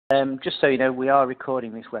Just so you know, we are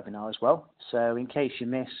recording this webinar as well. So in case you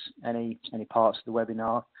miss any parts of the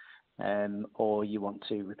webinar, or you want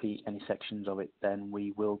to repeat any sections of it, then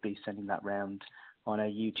we will be sending that round on a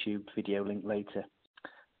YouTube video link later.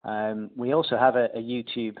 We also have a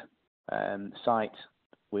YouTube site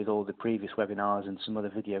with all the previous webinars and some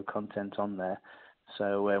other video content on there.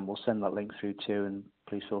 So we'll send that link through too, and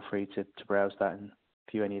please feel free to browse that and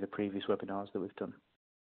view any of the previous webinars that we've done.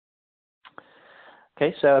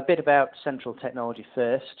 Okay, so a bit about Central Technology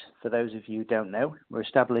first. For those of you who don't know, we're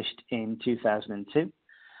established in 2002.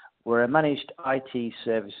 We're a managed IT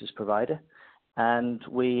services provider, and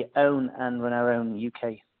we own and run our own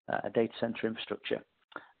UK data center infrastructure,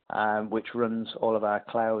 which runs all of our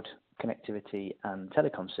cloud connectivity and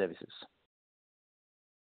telecom services.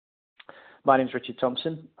 My name is Richard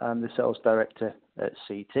Thompson. I'm the Sales Director at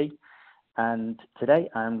CT, and today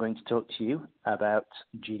I'm going to talk to you about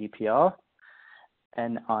GDPR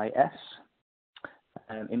NIS,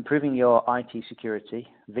 improving your IT security,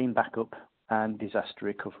 Veeam backup, and disaster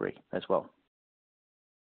recovery as well.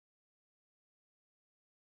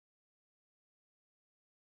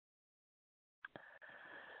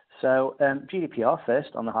 So GDPR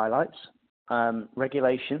first on the highlights.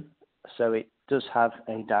 Regulation, so it does have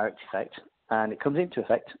a direct effect, and it comes into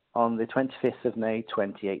effect on the 25th of May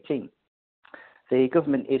 2018. The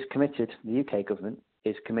government is committed, the UK government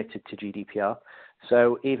is committed to GDPR.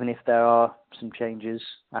 So even if there are some changes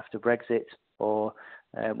after Brexit, or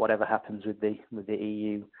whatever happens with the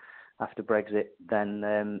EU after Brexit, then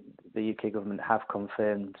the UK government have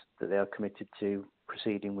confirmed that they are committed to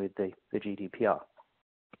proceeding with the GDPR.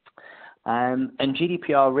 And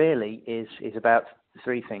GDPR really is about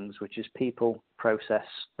three things, which is people, process,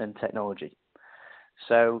 and technology.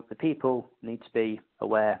 So the people need to be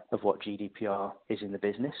aware of what GDPR is in the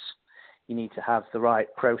business. You need to have the right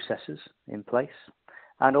processes in place,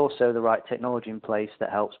 and also the right technology in place that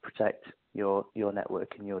helps protect your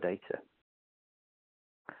network and your data.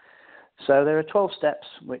 So there are 12 steps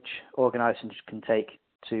which organisations can take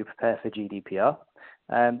to prepare for GDPR.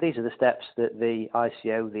 These are the steps that the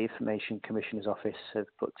ICO, the Information Commissioner's Office, have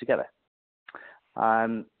put together,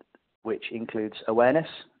 which includes awareness,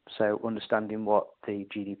 so understanding what the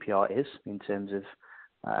GDPR is in terms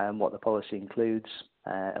of what the policy includes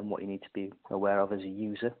and what you need to be aware of as a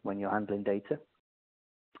user when you're handling data.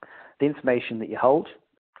 The information that you hold,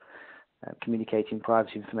 communicating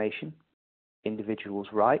private information, individuals'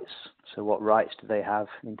 rights, so what rights do they have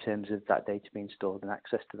in terms of that data being stored and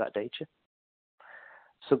access to that data.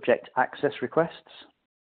 Subject access requests,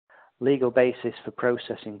 legal basis for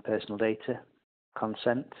processing personal data,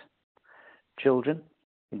 consent, children,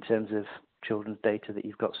 in terms of children's data that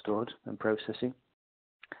you've got stored and processing,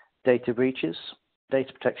 data breaches,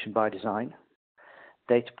 data protection by design,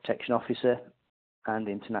 data protection officer, and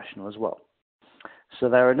international as well. So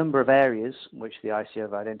there are a number of areas which the ICO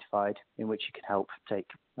have identified in which you can help take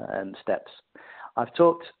steps. I've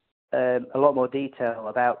talked a lot more detail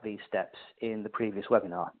about these steps in the previous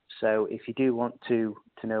webinar. So if you do want to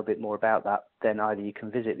know a bit more about that, then either you can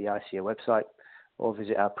visit the ICO website or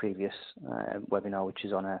visit our previous webinar, which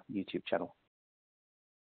is on our YouTube channel.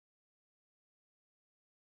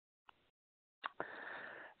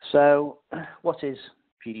 So what is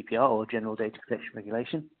GDPR, or General Data Protection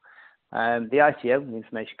Regulation? The ICO, the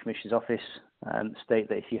Information Commissioner's Office, state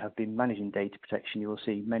that if you have been managing data protection, you will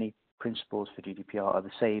see many principles for GDPR are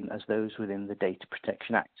the same as those within the Data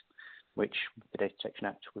Protection Act, which the Data Protection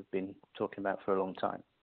Act we've been talking about for a long time.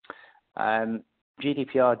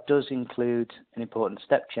 GDPR does include an important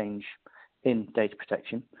step change in data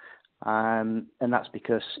protection, and that's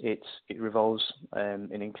because it revolves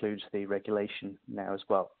and includes the regulation now as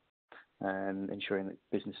well, ensuring that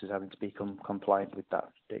businesses are having to become compliant with that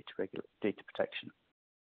data protection.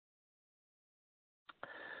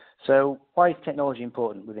 So why is technology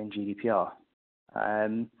important within GDPR?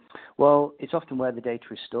 Well, it's often where the data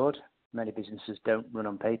is stored. Many businesses don't run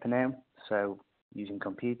on paper now, so using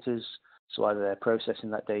computers, so either they're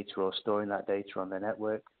processing that data or storing that data on their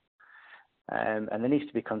network. And there needs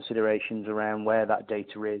to be considerations around where that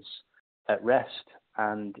data is at rest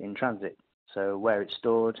and in transit, so where it's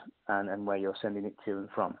stored and where you're sending it to and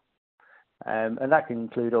from. And that can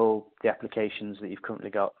include all the applications that you've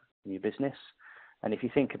currently got in your business. And if you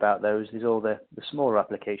think about those, there's all the smaller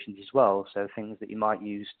applications as well, so things that you might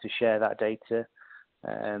use to share that data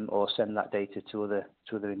or send that data to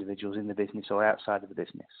other individuals in the business or outside of the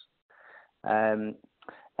business. And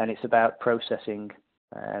it's about processing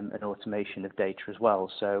and automation of data as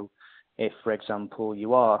well. So if, for example,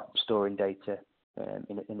 you are storing data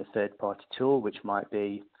in a third-party tool, which might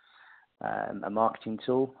be a marketing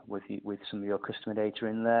tool with some of your customer data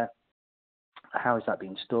in there. How is that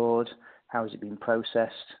being stored? How is it being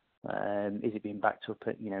processed? Is it being backed up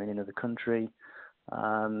at, in another country?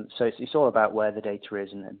 So it's all about where the data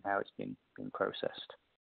is and how it's been processed.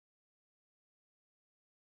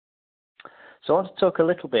 So I want to talk a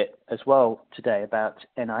little bit as well today about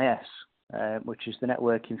NIS, which is the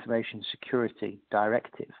Network Information Security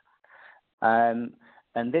Directive. And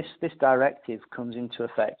this directive comes into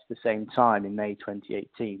effect at the same time in May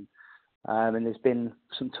 2018. And there's been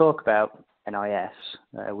some talk about NIS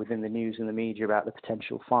within the news and the media about the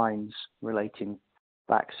potential fines relating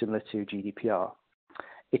back similar to GDPR.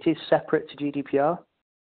 It is separate to GDPR,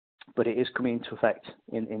 but it is coming into effect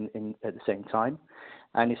at the same time.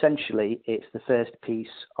 And essentially, it's the first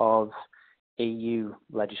piece of EU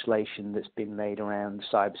legislation that's been made around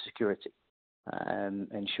cybersecurity,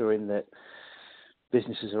 ensuring that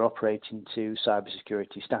businesses are operating to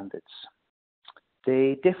cybersecurity standards.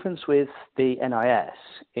 The difference with the NIS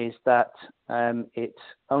is that it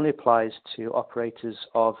only applies to operators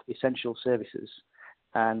of essential services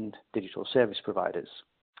and digital service providers.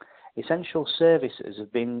 Essential services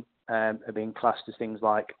have been classed as things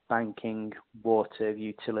like banking, water,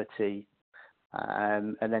 utility,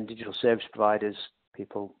 and then digital service providers,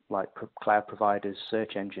 people like cloud providers,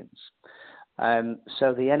 search engines.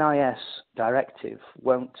 So the NIS directive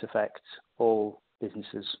won't affect all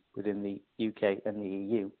businesses within the UK and the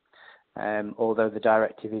EU, although the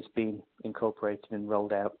directive is being incorporated and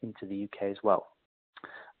rolled out into the UK as well.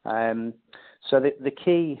 So the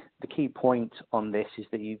key point on this is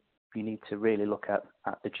that you need to really look at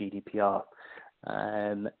the GDPR,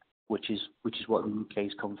 which is what the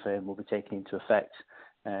UK's confirmed will be taken into effect,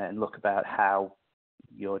 and look about how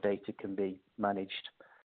your data can be managed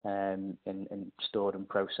and stored and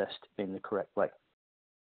processed in the correct way.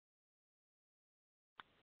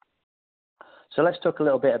 So let's talk a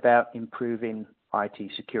little bit about improving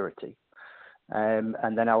IT security,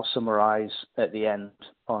 and then I'll summarise at the end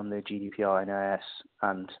on the GDPR NIS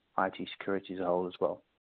and IT security as a whole as well.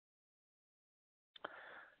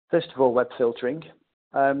 First of all, web filtering.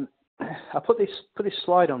 I put this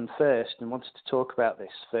slide on first and wanted to talk about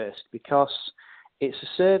this first because it's a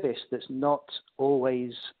service that's not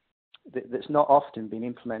often been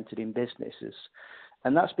implemented in businesses,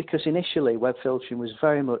 and that's because initially web filtering was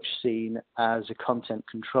very much seen as a content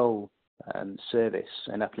control service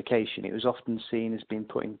and application. It was often seen as being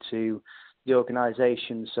put into the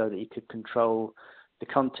organisation so that you could control the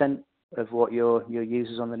content of what your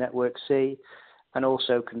users on the network see, and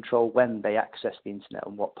also control when they access the internet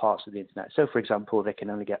and what parts of the internet. So, for example, they can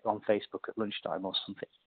only get on Facebook at lunchtime or something.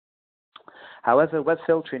 However, web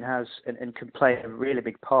filtering has and can play a really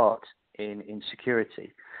big part in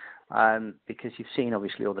security, because you've seen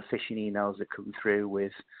obviously all the phishing emails that come through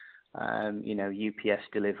with, UPS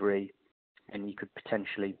delivery, and you could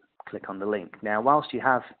potentially click on the link. Now, whilst you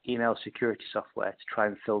have email security software to try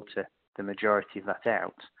and filter the majority of that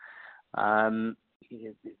out,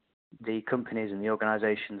 the companies and the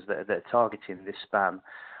organisations that are targeting this spam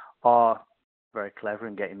are very clever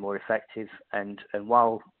and getting more effective. And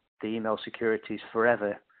while the email security is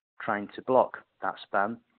forever trying to block that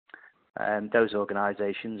spam, those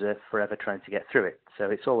organisations are forever trying to get through it. So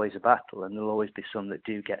it's always a battle, and there'll always be some that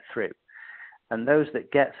do get through. And those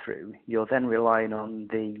that get through, you're then relying on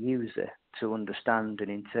the user to understand and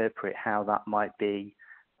interpret how that might be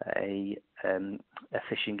a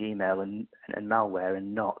phishing email and malware,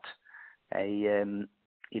 and not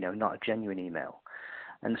not a genuine email.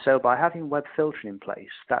 And so by having web filtering in place,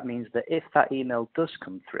 that means that if that email does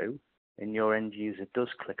come through and your end user does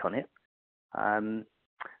click on it,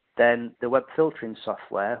 then the web filtering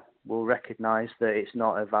software will recognize that it's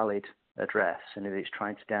not a valid address, and if it's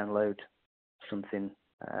trying to download something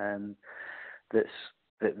that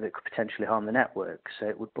could potentially harm the network, so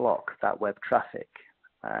it would block that web traffic.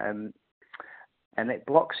 And it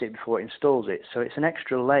blocks it before it installs it. So it's an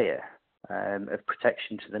extra layer of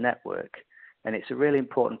protection to the network. And it's a really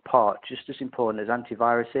important part, just as important as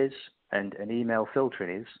antivirus is and email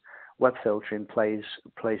filtering is. Web filtering plays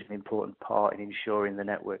an important part in ensuring the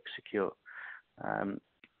network's secure. And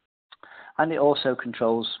it also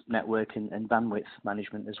controls network and bandwidth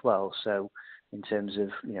management as well. So in terms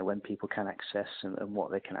of when people can access and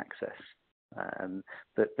what they can access.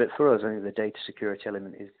 But for us, I think the data security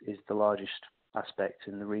element is the largest aspect,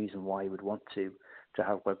 and the reason why you would want to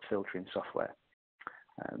have web filtering software.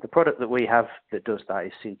 The product that we have that does that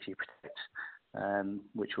is CT Protect,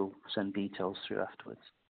 which we'll send details through afterwards.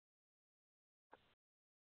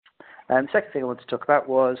 The second thing I wanted to talk about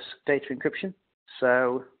was data encryption.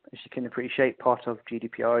 So, as you can appreciate, part of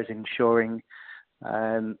GDPR is ensuring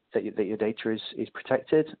that your data is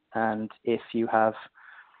protected, and if you have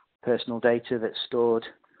personal data that's stored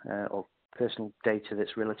or personal data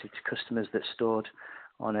that's relative to customers that's stored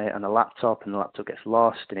on a laptop, and the laptop gets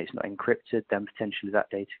lost and it's not encrypted, then potentially that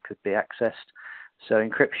data could be accessed. So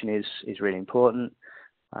encryption is really important,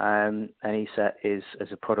 and ESET is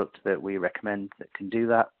as a product that we recommend that can do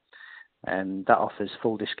that. And that offers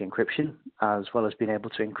full disk encryption, as well as being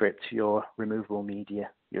able to encrypt your removable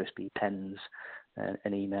media, USB pens,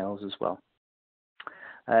 and emails as well.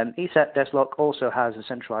 ESET Desktop also has a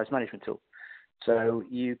centralized management tool. So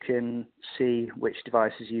you can see which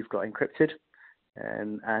devices you've got encrypted,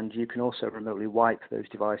 and you can also remotely wipe those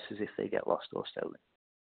devices if they get lost or stolen.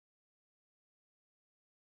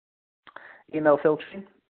 Email filtering.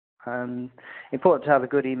 Important to have a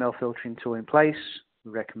good email filtering tool in place.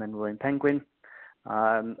 We recommend Roaring Penguin,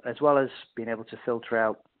 as well as being able to filter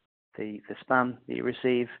out the spam that you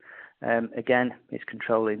receive. Again, it's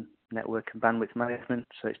controlling network and bandwidth management,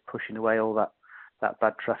 so it's pushing away all that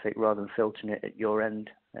bad traffic rather than filtering it at your end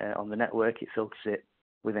on the network. It filters it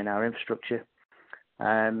within our infrastructure.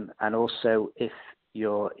 And also, if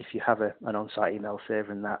you have an on-site email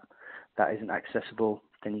server and that isn't accessible,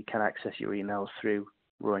 then you can access your emails through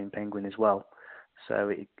Roaring Penguin as well. So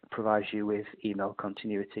it provides you with email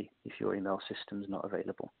continuity if your email system is not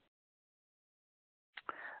available.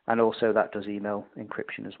 And also that does email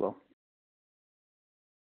encryption as well.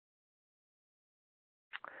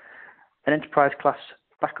 An enterprise class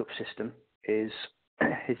backup system is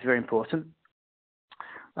very important.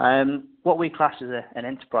 What we class as an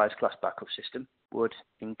enterprise class backup system would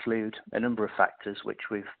include a number of factors which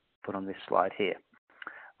we've put on this slide here.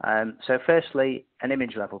 So firstly, an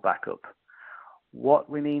image level backup. What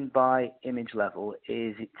we mean by image level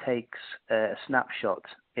is it takes a snapshot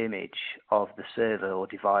image of the server or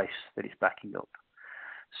device that it's backing up.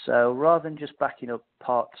 So rather than just backing up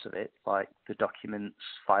parts of it, like the documents,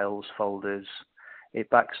 files, folders, it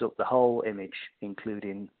backs up the whole image,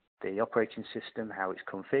 including the operating system, how it's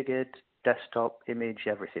configured, desktop, image,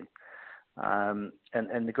 everything. And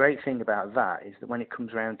the great thing about that is that when it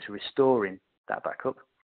comes around to restoring that backup,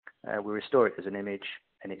 we restore it as an image,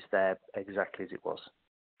 and it's there exactly as it was.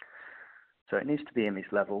 So it needs to be image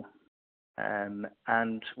level,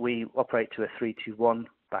 and we operate to a 3-2-1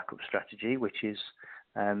 backup strategy, which is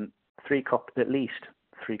at least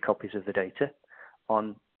 3 copies of the data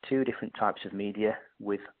on 2 different types of media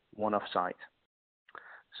with 1 off-site.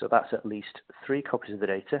 So that's at least 3 copies of the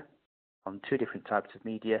data on 2 different types of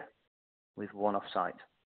media with 1 off-site.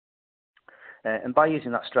 And by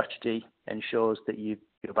using that strategy ensures that your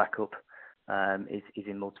backup is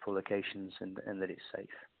in multiple locations and that it's safe.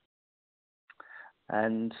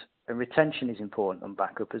 And retention is important on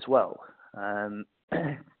backup as well.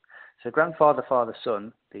 So grandfather, father,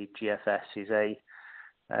 son, the GFS, is a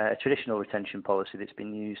traditional retention policy that's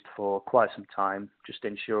been used for quite some time, just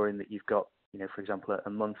ensuring that you've got, for example, a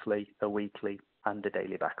monthly, a weekly, and a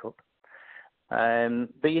daily backup.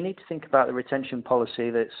 But you need to think about the retention policy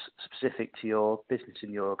that's specific to your business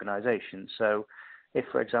and your organisation. So if,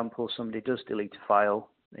 for example, somebody does delete a file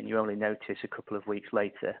and you only notice a couple of weeks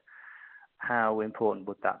later, how important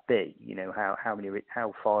would that be?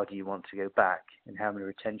 How far do you want to go back, and how many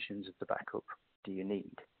retentions of the backup do you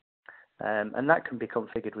need? And that can be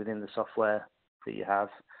configured within the software that you have,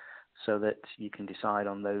 so that you can decide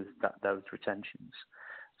on those retentions.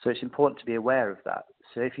 So it's important to be aware of that.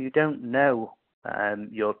 So if you don't know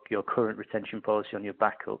your current retention policy on your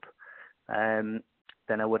backup, then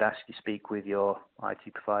I would ask you to speak with your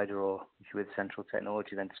IT provider, or if you're with Central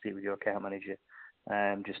Technology, then to speak with your account manager,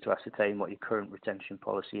 just to ascertain what your current retention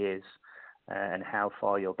policy is and how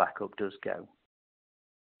far your backup does go.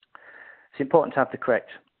 It's important to have the correct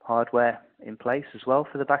hardware in place as well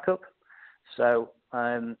for the backup. So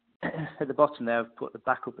at the bottom there, I've put the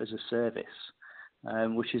backup as a service,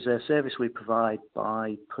 which is a service we provide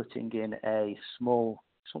by putting in it's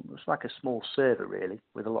like a small server really,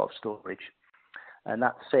 with a lot of storage. And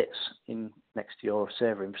that sits in next to your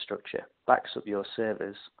server infrastructure, backs up your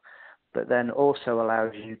servers, but then also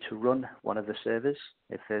allows you to run one of the servers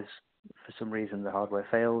if there's, for some reason, the hardware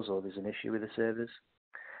fails or there's an issue with the servers.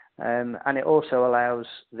 And it also allows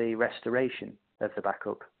the restoration of the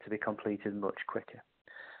backup to be completed much quicker.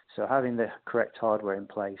 So having the correct hardware in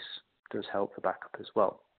place does help the backup as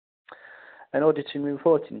well. And auditing and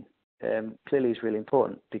reporting clearly is really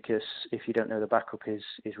important, because if you don't know the backup is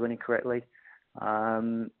running correctly,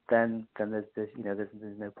 then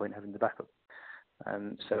there's no point having the backup.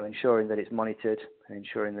 So ensuring that it's monitored and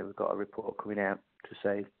ensuring that we've got a report coming out to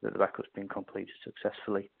say that the backup's been completed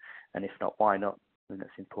successfully, and if not, why not? And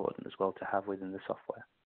that's important as well to have within the software.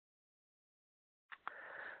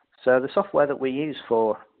 So the software that we use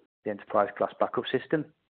for the enterprise class backup system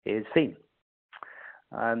is Veeam.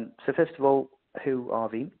 So first of all, who are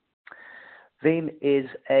Veeam? Veeam is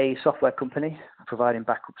a software company providing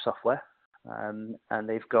backup software, and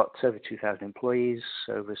they've got over 2,000 employees,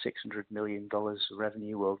 over $600 million of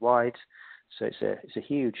revenue worldwide. So it's a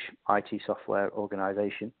huge IT software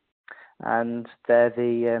organisation, and they're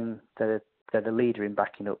the leader in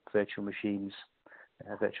backing up virtual machines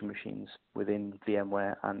within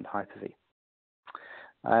VMware and Hyper-V.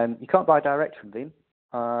 You can't buy direct from Veeam.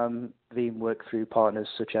 Veeam work through partners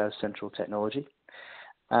such as Central Technology,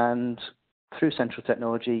 and through Central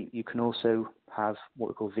Technology you can also have what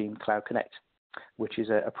we call Veeam Cloud Connect, which is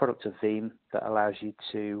a product of Veeam that allows you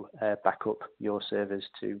to back up your servers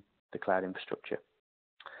to the cloud infrastructure.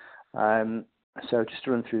 So just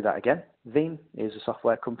to run through that again, Veeam is a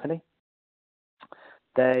software company.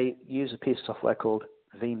 They use a piece of software called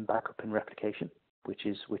Veeam Backup and Replication, which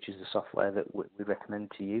is the software that we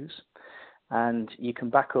recommend to use. And you can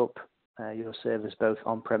back up your servers both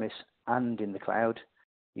on-premise and in the cloud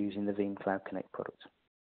using the Veeam Cloud Connect product.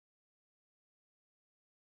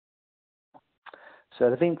 So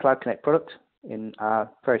the Veeam Cloud Connect product, in our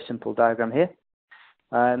very simple diagram here,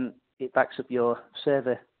 it backs up your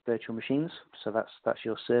server virtual machines, so that's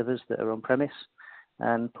your servers that are on-premise,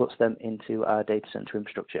 and puts them into our data center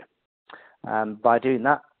infrastructure. By doing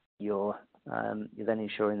that, you're then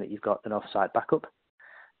ensuring that you've got an off-site backup.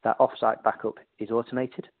 That off-site backup is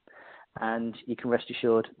automated, and you can rest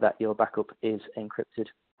assured that your backup is encrypted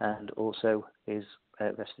and also is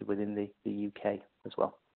vested within the UK as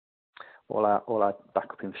well. All our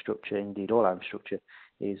backup infrastructure, indeed all our infrastructure,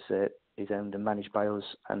 is owned and managed by us,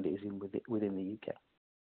 and is within the UK.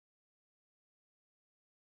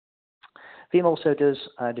 Veeam also does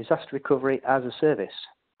disaster recovery as a service.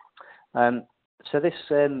 So this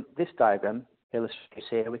diagram illustrates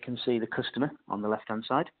here, we can see the customer on the left-hand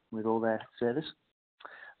side with all their servers.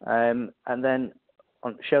 And then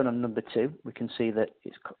shown on number 2, we can see that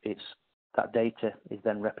that data is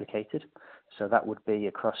then replicated. So that would be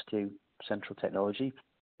across to Central Technology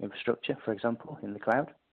infrastructure, for example, in the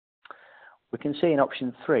cloud. We can see in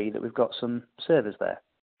option 3 that we've got some servers there.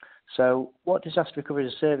 So what disaster recovery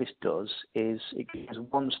as a service does is it goes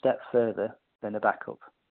one step further than a backup.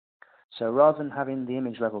 So rather than having the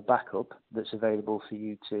image level backup that's available for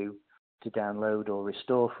you to download or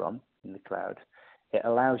restore from in the cloud, it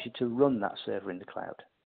allows you to run that server in the cloud.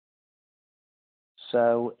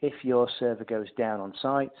 So if your server goes down on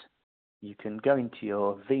site, you can go into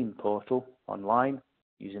your Veeam portal online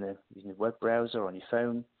using a web browser on your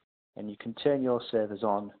phone, and you can turn your servers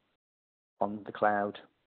on the cloud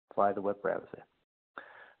via the web browser.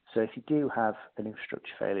 So if you do have an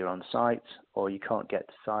infrastructure failure on site, or you can't get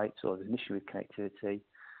to site, or there's an issue with connectivity,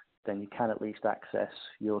 then you can at least access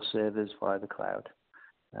your servers via the cloud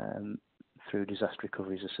through disaster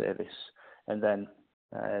recovery as a service. And then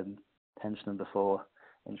hence number 4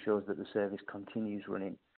 ensures that the service continues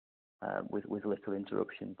running with little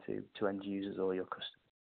interruption to end users or your customers.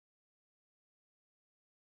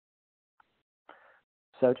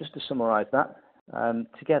 So just to summarise that,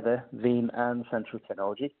 together Veeam and Central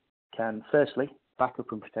Technology can firstly back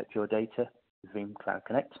up and protect your data with Veeam Cloud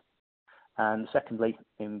Connect, and secondly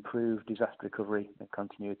improve disaster recovery and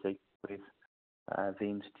continuity with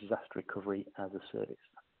Veeam's disaster recovery as a service.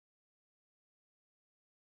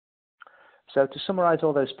 So to summarise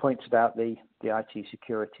all those points about the IT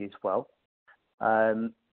security as well,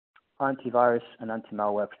 antivirus and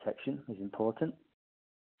anti-malware protection is important,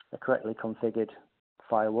 a correctly configured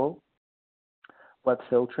firewall, web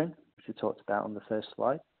filtering, which we talked about on the first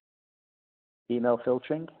slide, email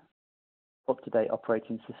filtering, up-to-date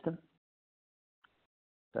operating system,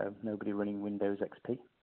 so nobody running Windows XP,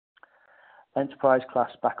 enterprise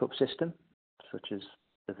class backup system, such as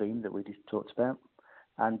the Veeam that we just talked about,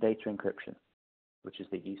 and data encryption, which is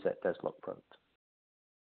the ESET Deslock product.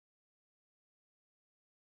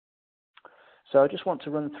 So I just want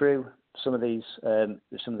to run through some of these,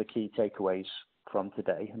 some of the key takeaways from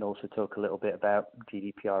today, and also talk a little bit about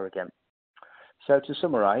GDPR again. So to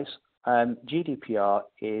summarise, GDPR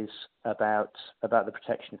is about the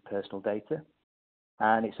protection of personal data,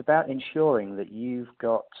 and it's about ensuring that you've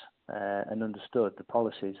got and understood the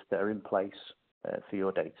policies that are in place for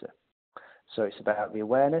your data. So it's about the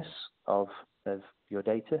awareness of your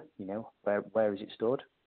data, you know, where is it stored,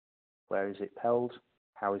 where is it held,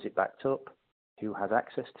 how is it backed up, who has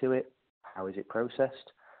access to it, how is it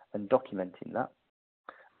processed, and documenting that.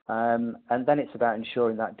 And then it's about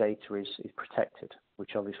ensuring that data is protected,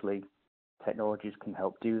 which obviously technologies can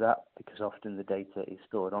help do that, because often the data is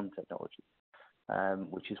stored on technology,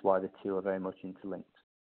 which is why the two are very much interlinked.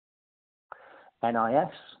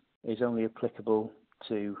 NIS is only applicable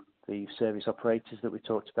to the service operators that we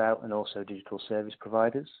talked about and also digital service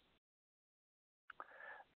providers.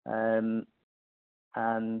 And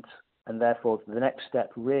therefore, the next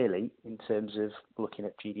step really in terms of looking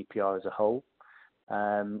at GDPR as a whole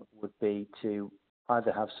would be to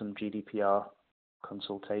either have some GDPR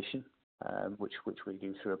consultation, which we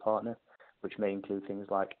do through a partner, which may include things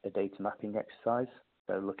like a data mapping exercise,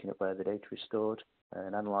 so looking at where the data is stored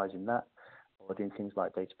and analysing that, or doing things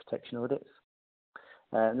like data protection audits.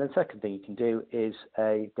 And then the second thing you can do is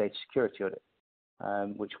a data security audit,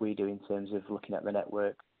 which we do in terms of looking at the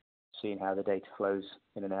network, seeing how the data flows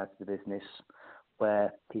in and out of the business,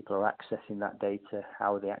 where people are accessing that data,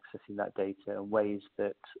 how are they accessing that data, and ways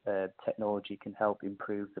that technology can help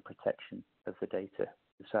improve the protection of the data,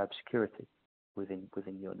 the cybersecurity within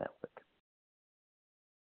your network.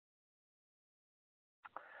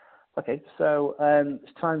 Okay, so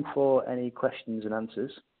it's time for any questions and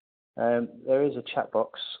answers. There is a chat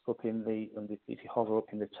box up in if you hover up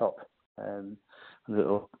in the top,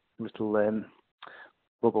 little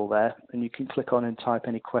bubble there, and you can click on and type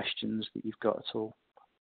any questions that you've got at all.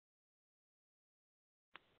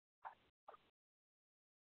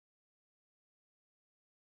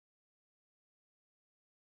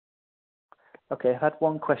 Okay, I had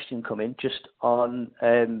one question come in just on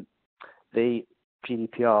the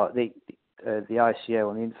GDPR, the ICO,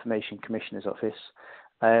 on the Information Commissioner's Office.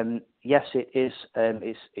 Yes, it is.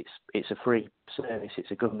 It's a free service.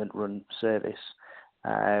 It's a government-run service.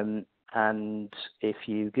 And if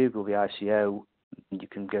you Google the ICO, you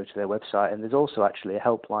can go to their website, and there's also actually a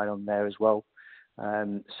helpline on there as well.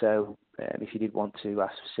 So if you did want to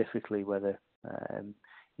ask specifically whether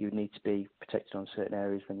you need to be protected on certain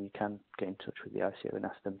areas, then you can get in touch with the ICO and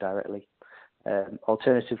ask them directly.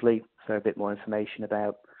 Alternatively, for a bit more information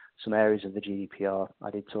about some areas of the GDPR,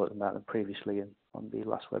 I did talk about them previously on the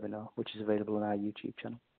last webinar, which is available on our YouTube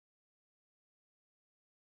channel.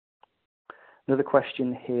 Another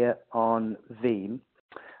question here on Veeam,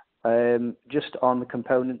 just on the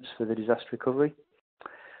components for the disaster recovery.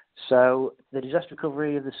 So the disaster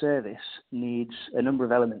recovery of the service needs a number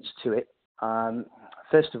of elements to it.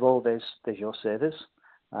 First of all, there's your servers,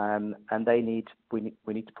 and we need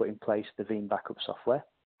to put in place the Veeam backup software.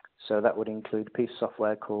 So that would include a piece of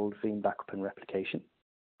software called Veeam Backup and Replication.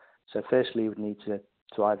 So firstly, you would need to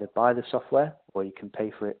either buy the software or you can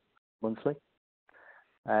pay for it monthly.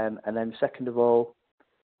 And then second of all,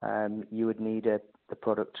 you would need the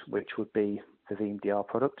product, which would be the Veeam DR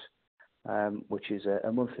product, which is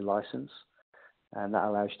a monthly license, and that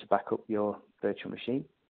allows you to back up your virtual machine.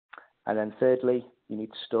 And then thirdly, you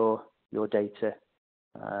need to store your data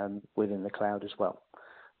within the cloud as well.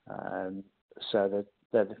 So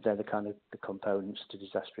they're the kind of the components to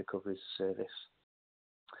disaster recovery as a service.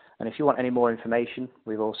 And if you want any more information,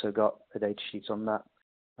 we've also got a data sheet on that.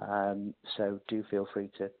 So do feel free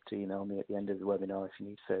to email me at the end of the webinar if you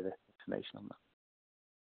need further information on that.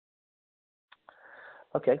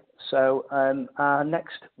 Okay, so our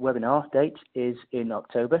next webinar date is in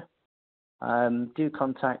October. Do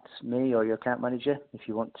contact me or your account manager if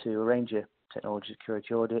you want to arrange a technology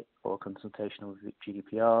security audit or consultation with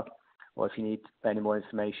GDPR, or if you need any more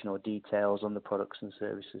information or details on the products and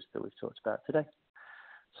services that we've talked about today.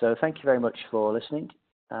 So thank you very much for listening,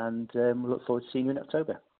 and we look forward to seeing you in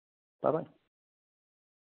October. Bye-bye.